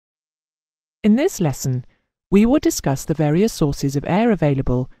In this lesson, we will discuss the various sources of air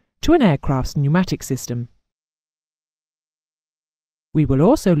available to an aircraft's pneumatic system. We will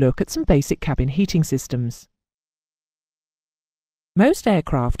also look at some basic cabin heating systems. Most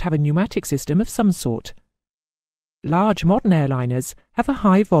aircraft have a pneumatic system of some sort. Large modern airliners have a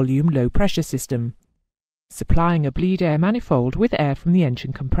high-volume, low-pressure system, supplying a bleed air manifold with air from the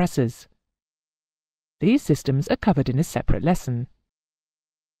engine compressors. These systems are covered in a separate lesson.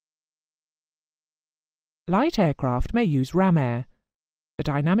 Light aircraft may use ram air, a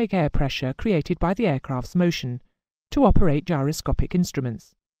dynamic air pressure created by the aircraft's motion, to operate gyroscopic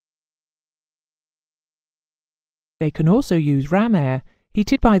instruments. They can also use ram air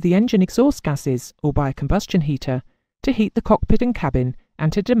heated by the engine exhaust gases or by a combustion heater to heat the cockpit and cabin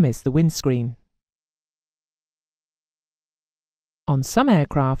and to demist the windscreen. On some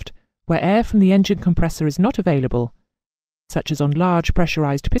aircraft, where air from the engine compressor is not available, such as on large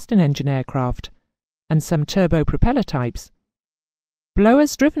pressurized piston engine aircraft and some turbo-propeller types,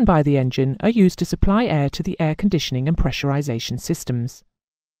 blowers driven by the engine are used to supply air to the air conditioning and pressurization systems.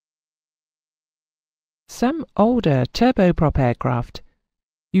 Some older turboprop aircraft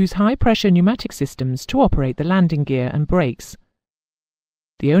use high-pressure pneumatic systems to operate the landing gear and brakes.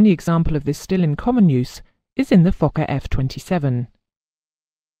 The only example of this still in common use is in the Fokker F-27.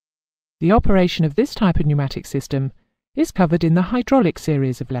 The operation of this type of pneumatic system is covered in the hydraulic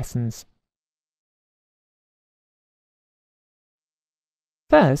series of lessons.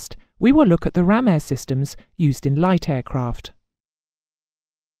 First, we will look at the ram air systems used in light aircraft.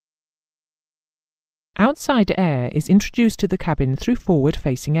 Outside air is introduced to the cabin through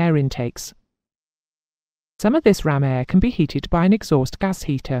forward-facing air intakes. Some of this ram air can be heated by an exhaust gas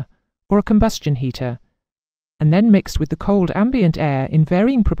heater or a combustion heater, and then mixed with the cold ambient air in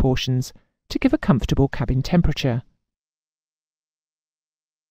varying proportions to give a comfortable cabin temperature.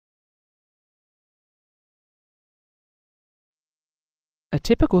 A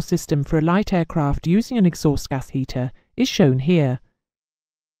typical system for a light aircraft using an exhaust gas heater is shown here.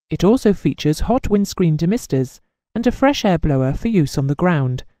 It also features hot windscreen demisters and a fresh air blower for use on the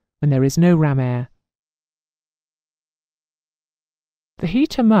ground when there is no ram air. The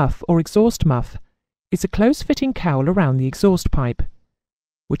heater muff or exhaust muff is a close-fitting cowl around the exhaust pipe,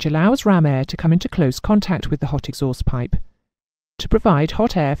 which allows ram air to come into close contact with the hot exhaust pipe to provide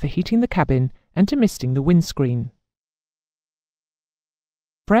hot air for heating the cabin and demisting the windscreen.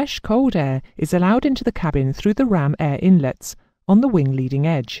 Fresh, cold air is allowed into the cabin through the ram air inlets on the wing leading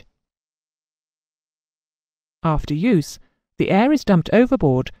edge. After use, the air is dumped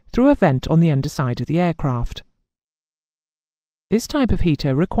overboard through a vent on the underside of the aircraft. This type of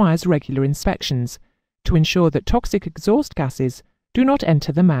heater requires regular inspections to ensure that toxic exhaust gases do not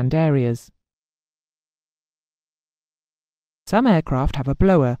enter the manned areas. Some aircraft have a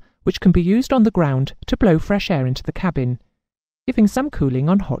blower which can be used on the ground to blow fresh air into the cabin, giving some cooling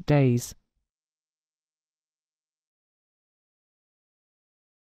on hot days.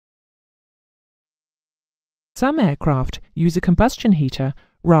 Some aircraft use a combustion heater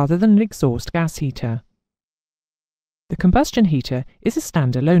rather than an exhaust gas heater. The combustion heater is a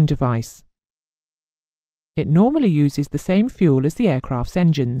standalone device. It normally uses the same fuel as the aircraft's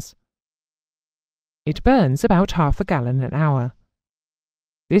engines. It burns about half a gallon an hour.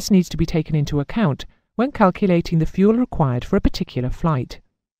 This needs to be taken into account when calculating the fuel required for a particular flight.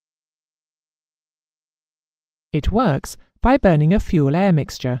 It works by burning a fuel-air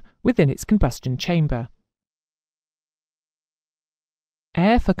mixture within its combustion chamber.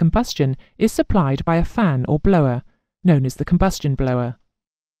 Air for combustion is supplied by a fan or blower, known as the combustion blower,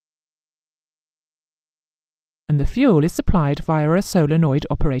 and the fuel is supplied via a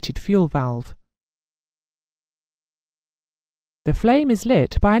solenoid-operated fuel valve. The flame is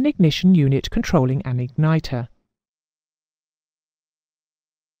lit by an ignition unit controlling an igniter.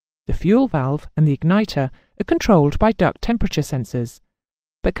 The fuel valve and the igniter are controlled by duct temperature sensors,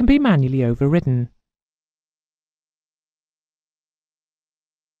 but can be manually overridden.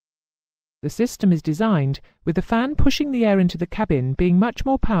 The system is designed with the fan pushing the air into the cabin being much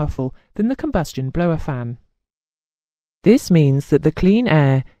more powerful than the combustion blower fan. This means that the clean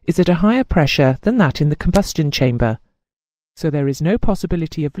air is at a higher pressure than that in the combustion chamber, so there is no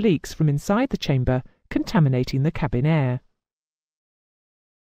possibility of leaks from inside the chamber contaminating the cabin air.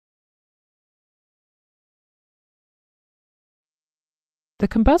 The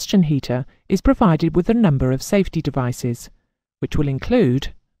combustion heater is provided with a number of safety devices, which will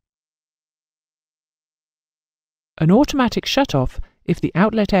include an automatic shut-off if the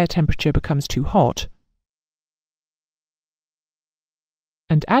outlet air temperature becomes too hot,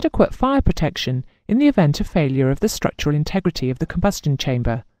 and adequate fire protection in the event of failure of the structural integrity of the combustion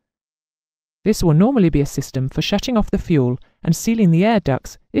chamber. This will normally be a system for shutting off the fuel and sealing the air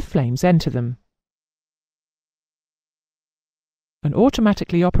ducts if flames enter them. An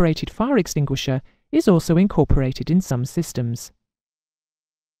automatically operated fire extinguisher is also incorporated in some systems.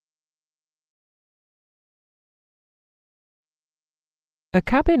 A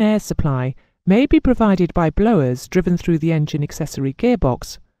cabin air supply may be provided by blowers driven through the engine accessory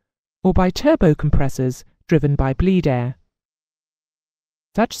gearbox, or by turbo compressors driven by bleed air.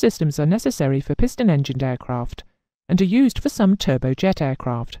 Such systems are necessary for piston-engined aircraft and are used for some turbojet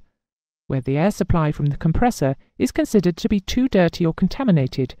aircraft, where the air supply from the compressor is considered to be too dirty or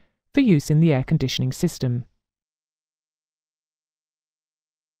contaminated for use in the air conditioning system.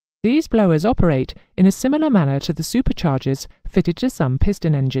 These blowers operate in a similar manner to the superchargers fitted to some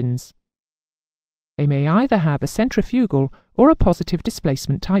piston engines. They may either have a centrifugal or a positive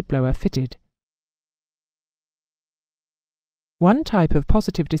displacement type blower fitted. One type of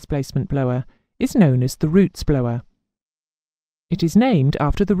positive displacement blower is known as the Roots blower. It is named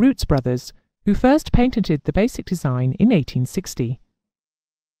after the Roots brothers, who first patented the basic design in 1860.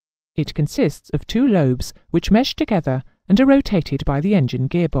 It consists of two lobes which mesh together and are rotated by the engine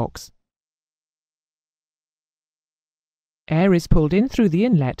gearbox. Air is pulled in through the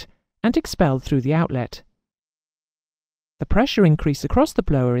inlet and expelled through the outlet. The pressure increase across the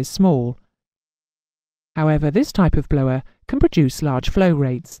blower is small. However, this type of blower can produce large flow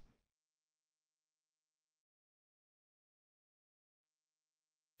rates.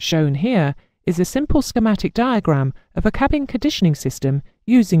 Shown here is a simple schematic diagram of a cabin conditioning system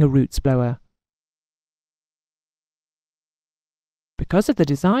using a Roots blower. Because of the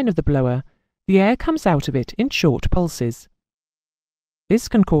design of the blower, the air comes out of it in short pulses. This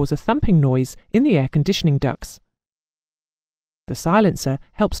can cause a thumping noise in the air conditioning ducts. The silencer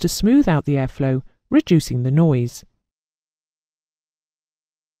helps to smooth out the airflow, reducing the noise.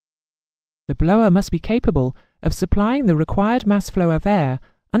 The blower must be capable of supplying the required mass flow of air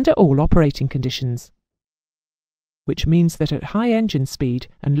under all operating conditions, which means that at high engine speed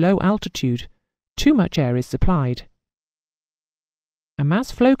and low altitude, too much air is supplied. A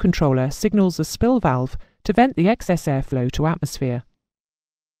mass flow controller signals a spill valve to vent the excess airflow to atmosphere.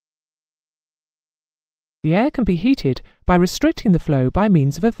 The air can be heated by restricting the flow by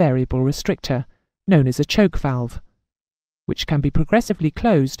means of a variable restrictor, known as a choke valve, which can be progressively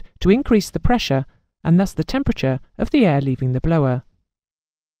closed to increase the pressure and thus the temperature of the air leaving the blower.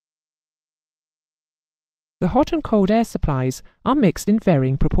 The hot and cold air supplies are mixed in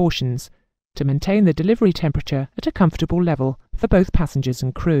varying proportions to maintain the delivery temperature at a comfortable level for both passengers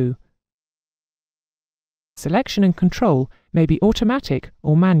and crew. Selection and control may be automatic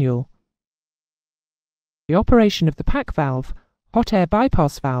or manual. The operation of the pack valve, hot air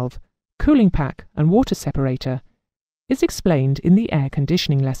bypass valve, cooling pack and water separator is explained in the air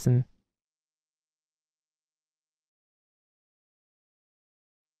conditioning lesson.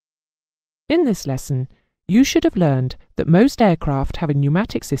 In this lesson, you should have learned that most aircraft have a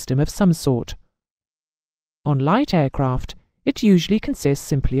pneumatic system of some sort. On light aircraft, it usually consists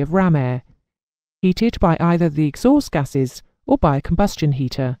simply of ram air, heated by either the exhaust gases or by a combustion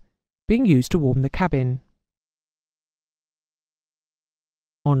heater, being used to warm the cabin.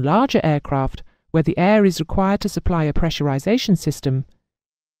 On larger aircraft, where the air is required to supply a pressurization system,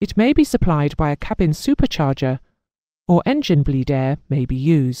 it may be supplied by a cabin supercharger, or engine bleed air may be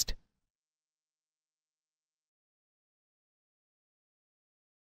used.